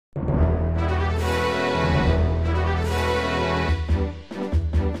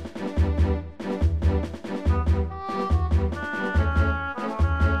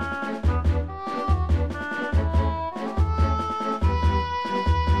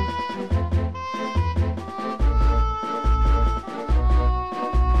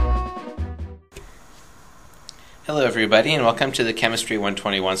Hello everybody, and welcome to the Chemistry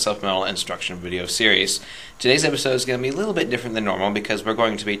 121 Supplemental Instruction video series. Today's episode is going to be a little bit different than normal because we're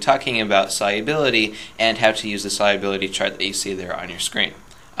going to be talking about solubility and how to use the solubility chart that you see there on your screen.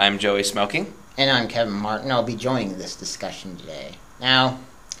 I'm Joey Smokey. And I'm Kevin Martin. I'll be joining this discussion today. Now,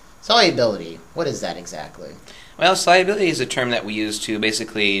 solubility, what is that exactly? Well, solubility is a term that we use to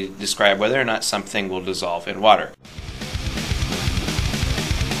basically describe whether or not something will dissolve in water.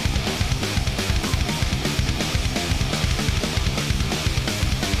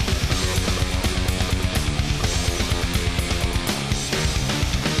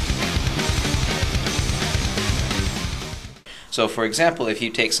 So, for example, if you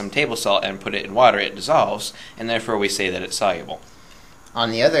take some table salt and put it in water, it dissolves, and therefore we say that it's soluble.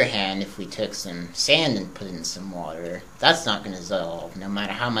 On the other hand, if we took some sand and put it in some water, that's not going to dissolve, no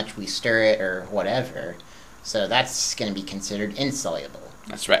matter how much we stir it or whatever. So that's going to be considered insoluble.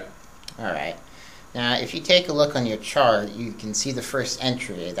 That's right. Alright. Now, if you take a look on your chart, you can see the first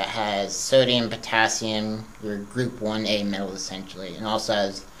entry that has sodium, potassium, your group 1A metals essentially, and also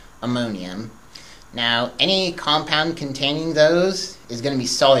has ammonium. Now, any compound containing those is going to be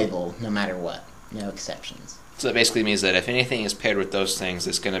soluble no matter what. No exceptions. So that basically means that if anything is paired with those things,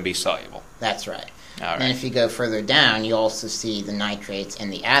 it's going to be soluble. That's right. All right. And if you go further down, you also see the nitrates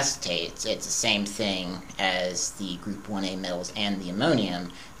and the acetates. It's the same thing as the group 1A metals and the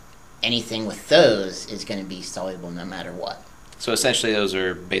ammonium. Anything with those is going to be soluble no matter what. So essentially those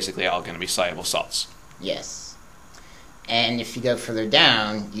are basically all going to be soluble salts. Yes. And if you go further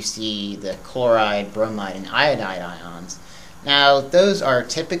down, you see the chloride, bromide, and iodide ions. Now, those are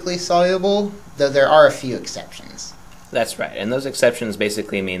typically soluble, though there are a few exceptions. That's right, and those exceptions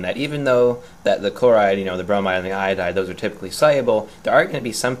basically mean that even though that the chloride, the bromide and the iodide, those are typically soluble, there are going to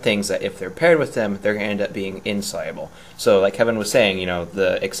be some things that if they're paired with them, they're going to end up being insoluble. So like Kevin was saying,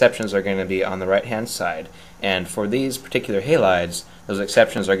 the exceptions are going to be on the right-hand side, and for these particular halides, those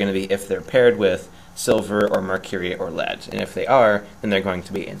exceptions are going to be if they're paired with silver or mercury or lead, and if they are, then they're going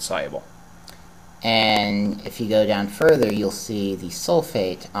to be insoluble. And if you go down further, you'll see the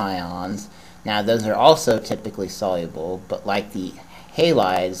sulfate ions. Now, those are also typically soluble, but like the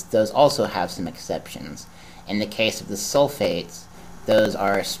halides, those also have some exceptions. In the case of the sulfates, those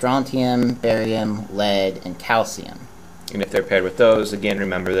are strontium, barium, lead, and calcium. And if they're paired with those, again,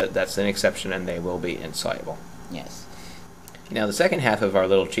 remember that that's an exception and they will be insoluble. Yes. Now, the second half of our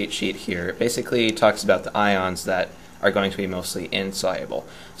little cheat sheet here basically talks about the ions that are going to be mostly insoluble.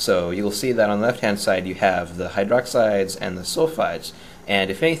 So you'll see that on the left-hand side you have the hydroxides and the sulfides, and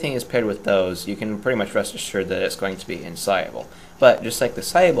if anything is paired with those, you can pretty much rest assured that it's going to be insoluble. But just like the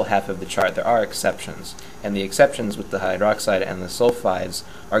soluble half of the chart, there are exceptions, and the exceptions with the hydroxide and the sulfides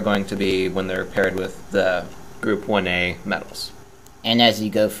are going to be when they're paired with the group 1A metals. And as you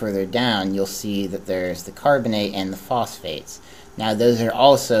go further down, you'll see that there's the carbonate and the phosphates. Now, those are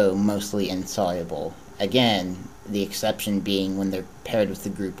also mostly insoluble. Again, the exception being when they're paired with the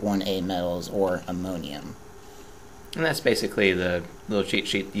group 1A metals or ammonium. And that's basically the little cheat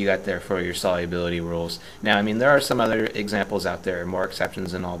sheet you got there for your solubility rules. Now, there are some other examples out there, more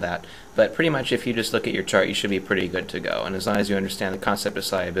exceptions and all that, but pretty much if you just look at your chart, you should be pretty good to go. And as long as you understand the concept of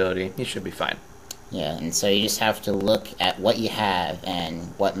solubility, you should be fine. Yeah, and so you just have to look at what you have and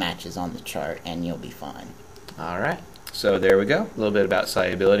what matches on the chart, and you'll be fine. All right. So there we go. A little bit about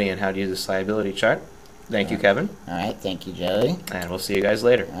solubility and how to use the solubility chart. Thank you, Kevin. All right. Thank you, Joey. And we'll see you guys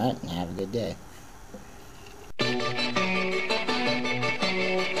later. All right, and have a good day.